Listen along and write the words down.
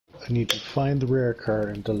I need to find the rare card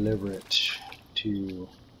and deliver it to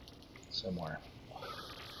somewhere.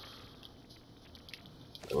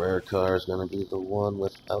 The rare card is going to be the one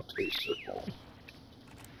without a circle.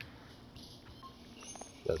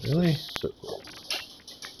 That's Really? a circle.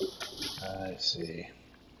 I see.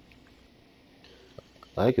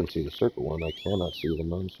 I can see the circle one. I cannot see the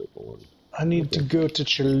non-circle one. I need to go to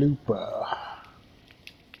Chalupa.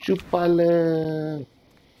 Chupale!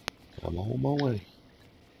 I'm on my way.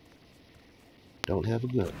 Don't have a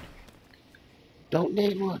gun. Don't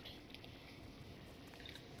need one.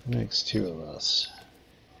 Makes two of us.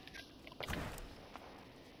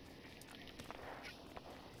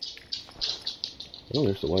 Oh,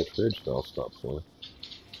 there's the white fridge that I'll stop for.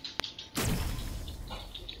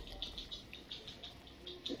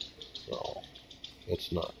 Oh,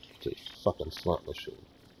 it's not. It's a fucking slot machine.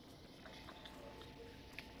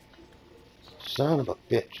 Son of a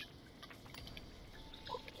bitch.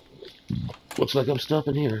 Looks like I'm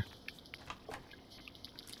stopping here.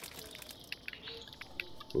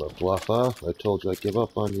 Love Wafa, I told you I'd give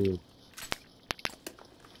up on you.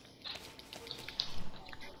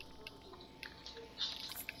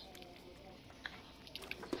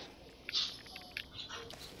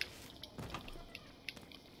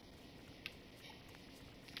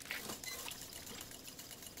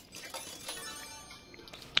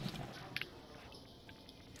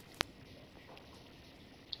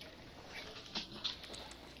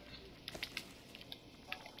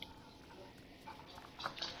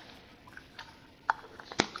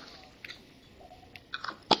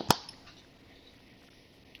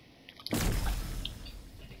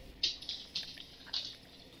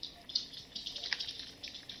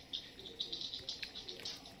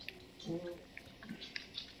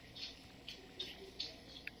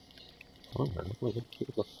 Oh, man, look like I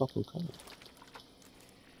took a fucking car.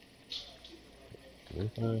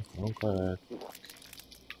 Okay, okay.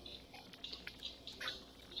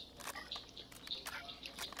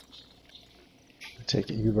 I take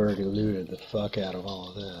it you've already looted the fuck out of all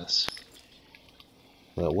of this.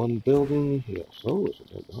 That one building, yes, so is it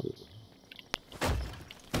dead body.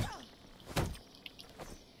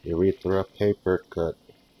 Urethra paper cut.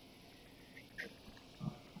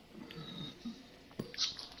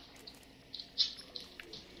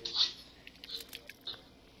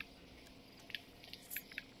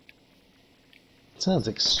 Sounds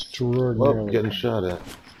extraordinarily. Whoa, getting shot at.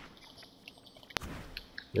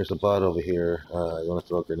 There's a bot over here. You want to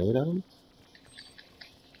throw a grenade at him?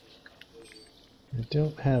 I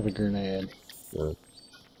don't have a grenade.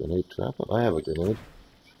 Grenade trap him? I have a grenade.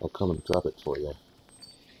 I'll come and drop it for you.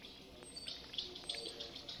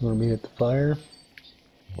 You want to meet at the fire?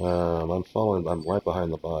 I'm following. I'm right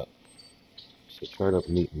behind the bot. So try to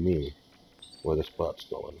meet me where this bot's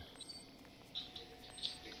going.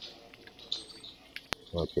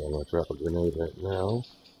 Okay, I'm gonna drop a grenade right now.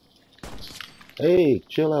 Hey,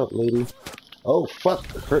 chill out, lady. Oh, fuck!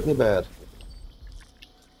 It hurt me bad.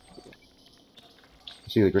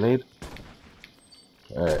 See the grenade?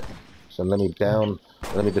 Alright. So let me down.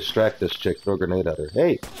 Let me distract this chick. Throw a grenade at her.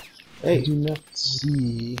 Hey! Hey! I do not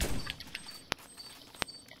see.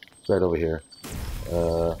 It's right over here.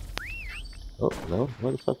 Oh, no?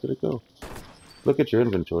 Where the fuck did it go? Look at your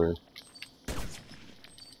inventory.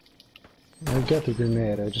 I've got the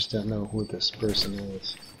grenade, I just don't know who this person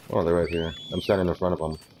is. Oh, they're right here. I'm standing in front of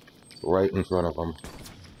them. Right in front of them.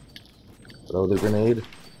 Throw the grenade.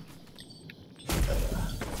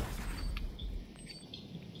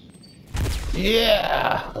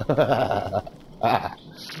 Yeah!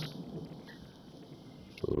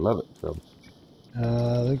 Love it, Trump.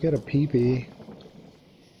 They got a peepee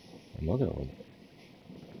Another one.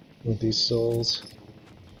 with these souls.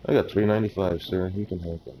 I got $3.95, sir. You can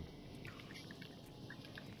have them.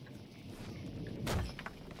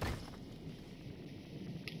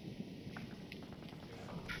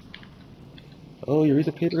 Oh,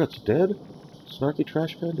 Urethra Paper Cut's dead? Snarky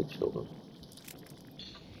Trash Bandit killed him.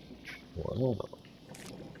 Wow.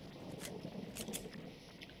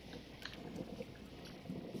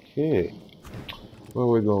 Okay. Where are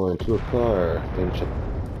we going? To a car in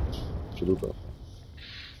Chalupa.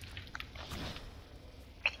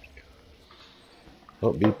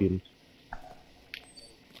 Oh, beeping.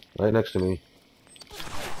 Right next to me.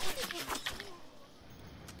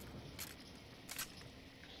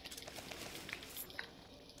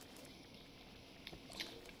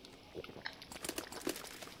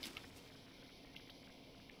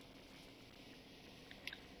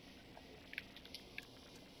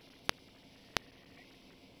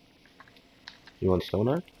 You want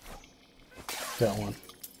sonar? Got one.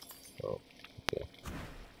 Oh, okay.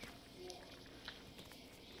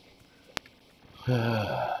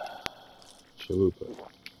 Chalupa.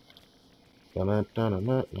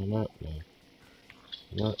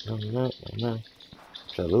 Da-da-da-da-da-da-da-da.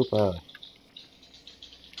 Chalupa.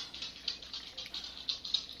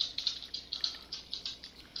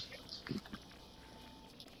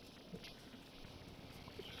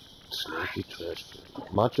 Snaky trash.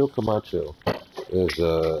 Macho Camacho is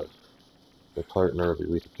the partner of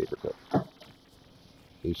Eureka Paper Cup.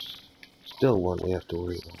 He's still one we have to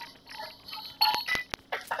worry about.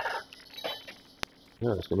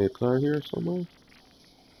 Yeah, there's gonna be a car here somewhere.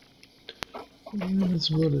 That's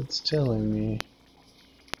what it's telling me.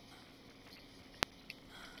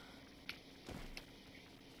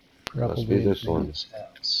 Must be this in one. his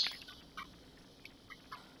house.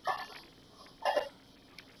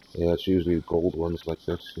 Yeah, it's usually gold ones like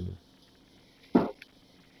this.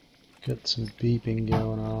 Got some beeping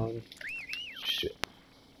going on. Shit.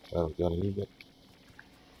 I don't got any bit.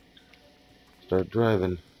 Start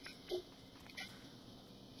driving.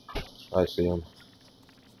 I see him.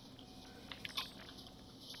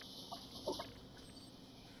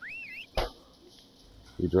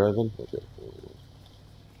 You driving? Okay.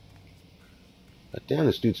 God damn,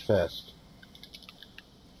 this dude's fast.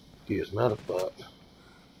 He is not a bot.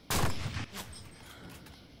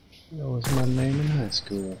 That was my name in high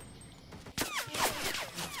school.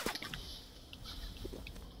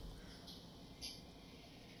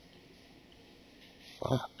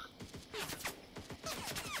 Fuck.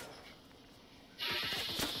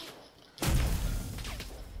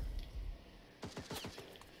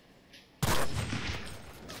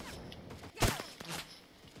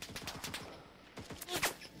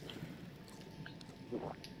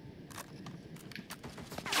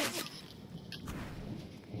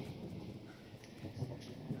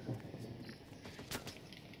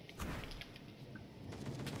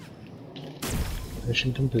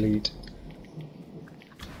 Mission complete.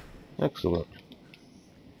 Excellent.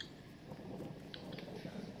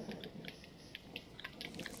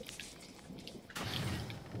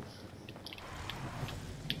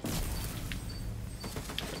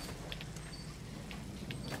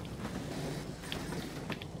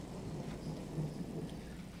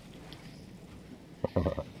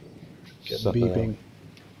 Get Suck it beeping. out.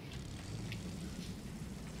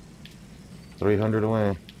 300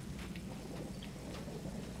 away.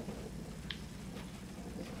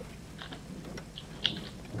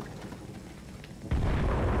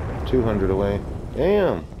 $200 away.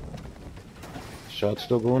 Damn! Shot's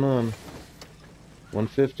still going on.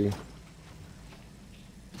 150.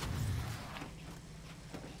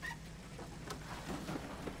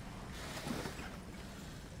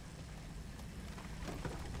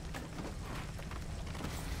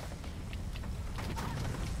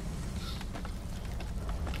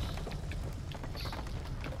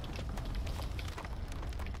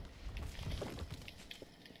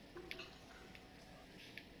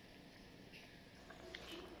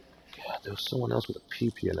 God, there was someone else with a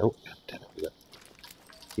peep here. Nope. God damn it, we got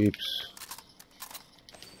peeps.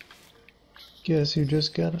 Guess who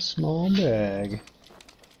just got a small bag?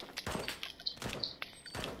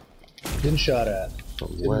 Been shot at. From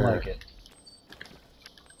Didn't where? like it.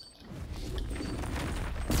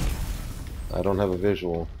 I don't have a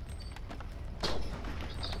visual.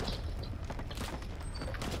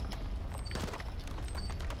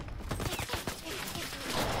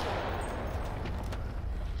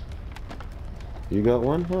 You got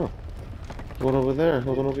one? Huh. One over there.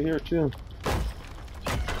 One over here, too.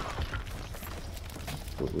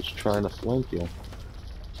 It was trying to flank you.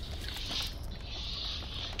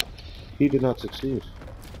 He did not succeed.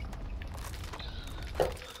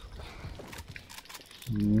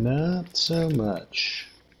 Not so much.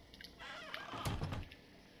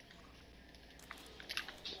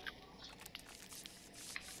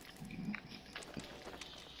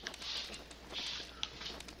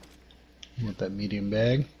 You want that medium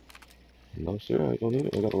bag? No, sir, I don't need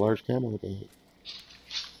it. I got a large camera bag.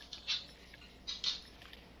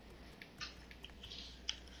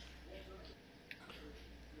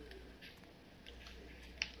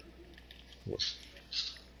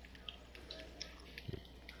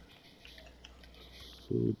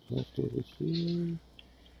 Food leftovers here.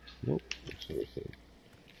 Nope, that's everything.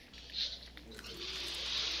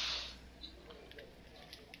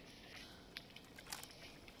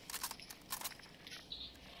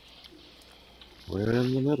 We're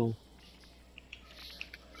in the middle.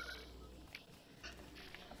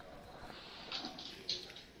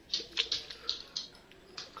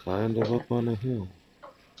 Kind of up on a hill.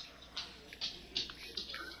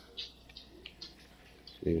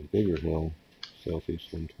 It's an even bigger hill.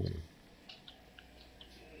 Southeast 120.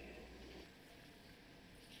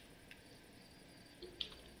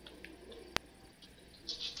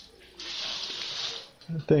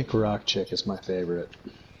 think Rock Chick is my favorite.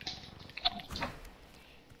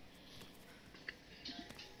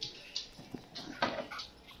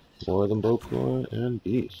 More than Bocore and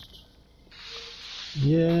Beast.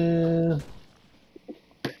 Yeah.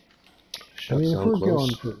 I mean,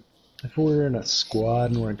 if we're in a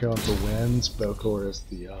squad and we're going for wins, Bocore is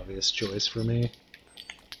the obvious choice for me.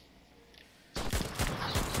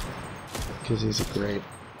 Because he's a great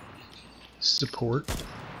support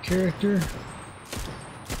character.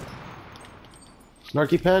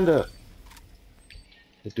 Snarky Panda!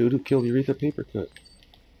 The dude who killed Eureka Papercut.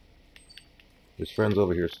 His friend's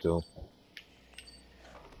over here still.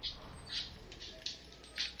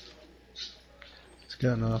 It's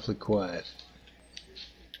gotten awfully quiet.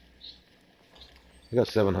 I got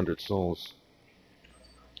 700 souls.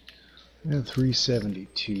 I have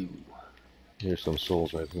 372. Here's some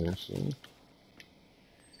souls right here, so...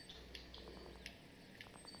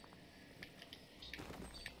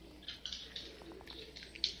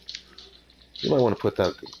 You might want to put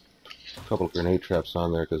that couple of grenade traps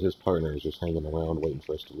on there, because his partner is just hanging around waiting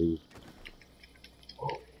for us to leave.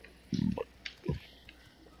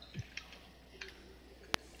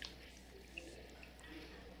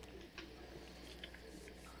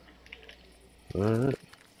 Alright.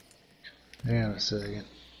 Hang on a second.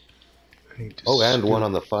 Oh, and one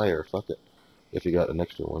on the fire. Fuck it. If you got an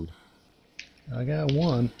extra one. I got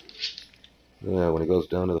one. Yeah, when it goes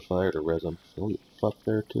down to the fire to res him. Oh, you fuck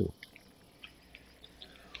there too.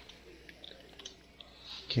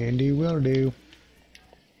 Can do, will do.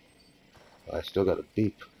 I still got a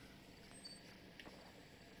beep.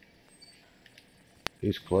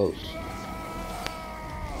 He's close.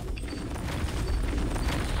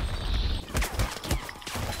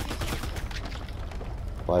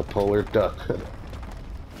 Bipolar duck.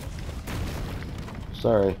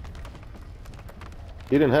 Sorry.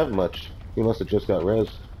 He didn't have much. He must have just got res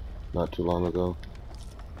not too long ago.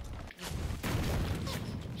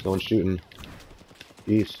 Someone's shooting.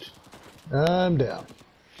 East. I'm down.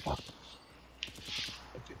 I'll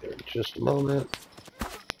be there in just a moment.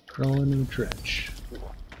 Crawling in the trench.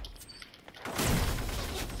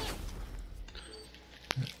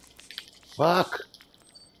 Fuck!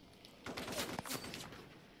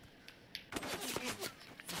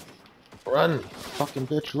 Run! Fucking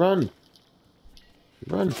bitch, run!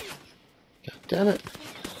 Run! God damn it!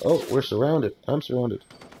 Oh, we're surrounded. I'm surrounded.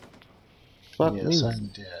 Fuck me. Yes, I'm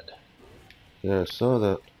dead. Yeah, I saw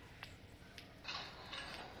that.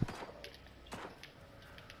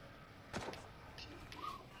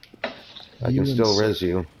 I can still res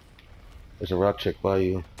you. There's a rock chick by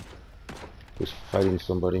you who's fighting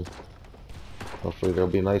somebody. Hopefully they'll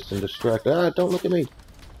be nice and distracted. Ah, don't look at me!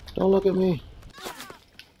 Don't look at me!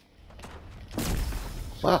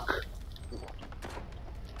 Fuck!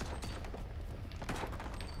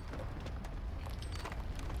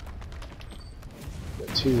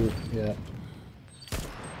 Got two, yeah.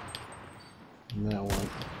 And that one.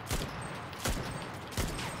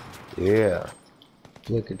 Yeah.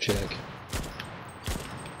 Flicker check.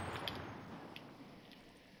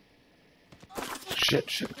 Shit,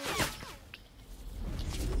 shit.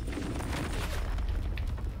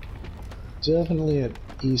 Definitely at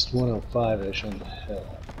East 105-ish on the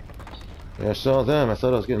hill. Yeah, I saw them. I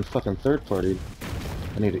thought I was getting fucking third-partied.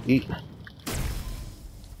 I need to eat.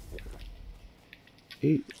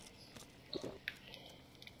 Eat.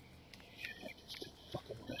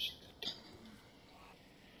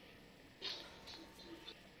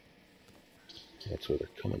 That's where they're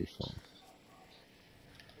coming from.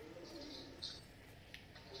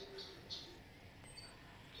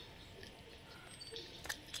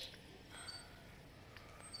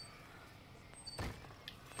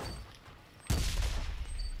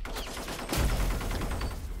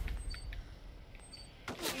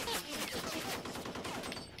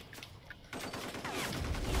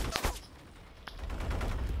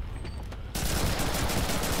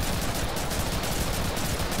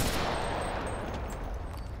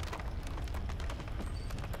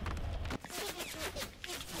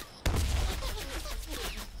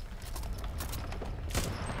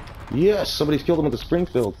 Yes, somebody's killed him with a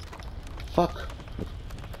Springfield. Fuck.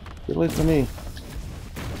 Get away from me.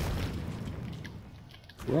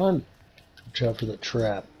 Run. Watch out for the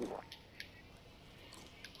trap.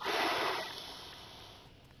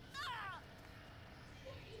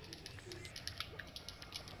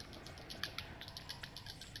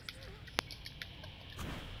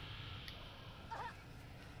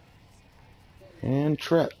 And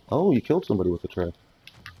trap. Oh, you killed somebody with a trap.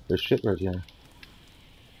 There's shit right here.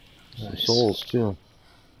 Some Nice. souls, too.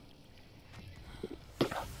 I'm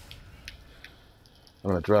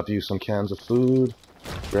gonna drop you some cans of food.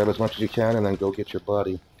 Grab as much as you can and then go get your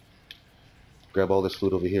body. Grab all this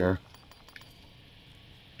food over here.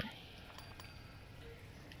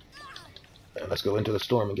 And let's go into the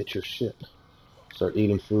storm and get your shit. Start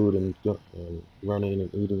eating food and running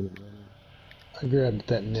and eating and running. I grabbed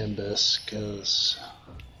that Nimbus because...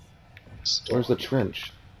 Where's the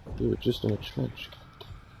trench? We were just in a trench.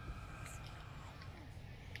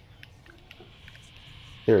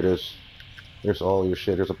 Here it is. Here's all your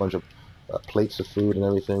shit. Here's a bunch of plates of food and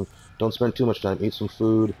everything. Don't spend too much time. Eat some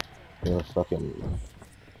food. You know, fucking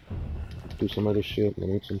do some other shit and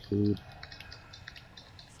then eat some food.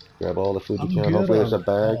 Grab all the food you can. Hopefully there's a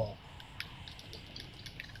bag.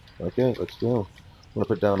 Okay, let's go. I'm gonna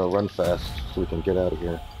put down a run fast so we can get out of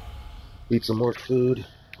here. Eat some more food.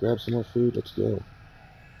 Grab some more food. Let's go.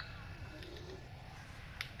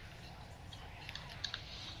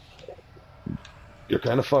 You're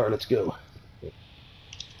kind of far. Let's go.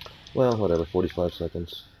 Well, whatever. 45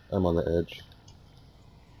 seconds. I'm on the edge.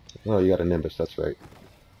 Oh, you got a Nimbus. That's right.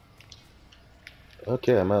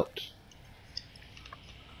 Okay, I'm out.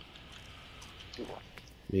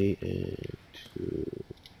 Me and to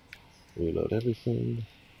reload everything.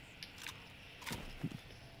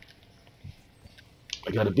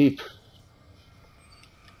 I got a beep.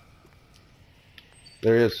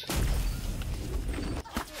 There he is.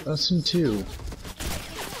 Lesson 2.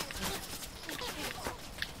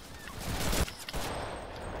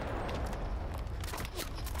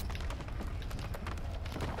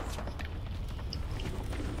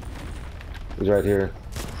 He's right here.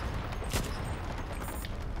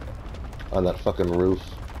 On that fucking roof.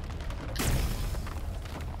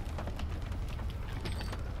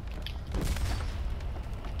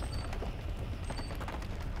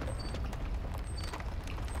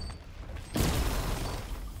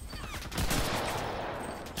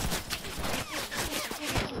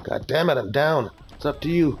 God damn it, I'm down. It's up to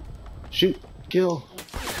you. Shoot. Kill.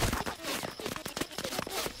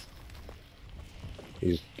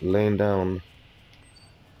 He's laying down.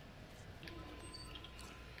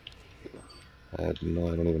 I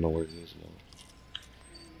don't even know where he is now.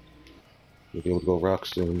 You'll be able to go rock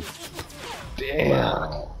soon. Damn!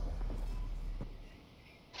 Wow.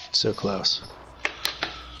 So close.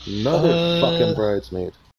 Another fucking bridesmaid.